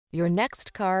Your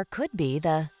next car could be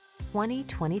the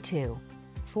 2022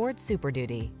 Ford Super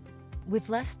Duty. With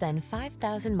less than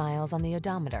 5,000 miles on the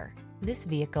odometer, this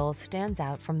vehicle stands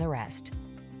out from the rest.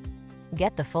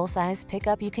 Get the full-size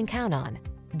pickup you can count on.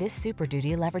 This Super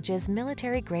Duty leverages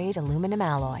military-grade aluminum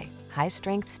alloy,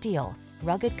 high-strength steel,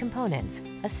 rugged components,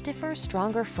 a stiffer,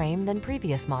 stronger frame than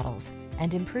previous models,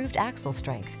 and improved axle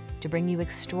strength to bring you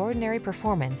extraordinary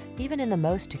performance even in the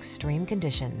most extreme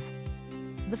conditions.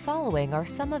 The following are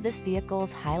some of this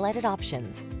vehicle's highlighted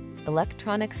options: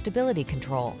 electronic stability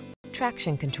control,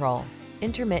 traction control,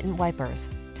 intermittent wipers,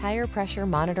 tire pressure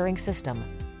monitoring system,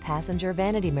 passenger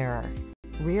vanity mirror,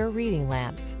 rear reading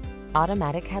lamps,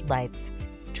 automatic headlights,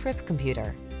 trip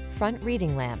computer, front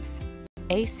reading lamps,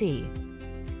 AC.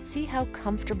 See how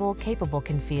comfortable, capable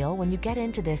can feel when you get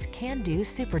into this can-do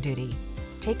Super Duty.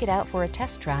 Take it out for a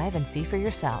test drive and see for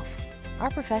yourself. Our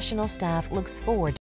professional staff looks forward to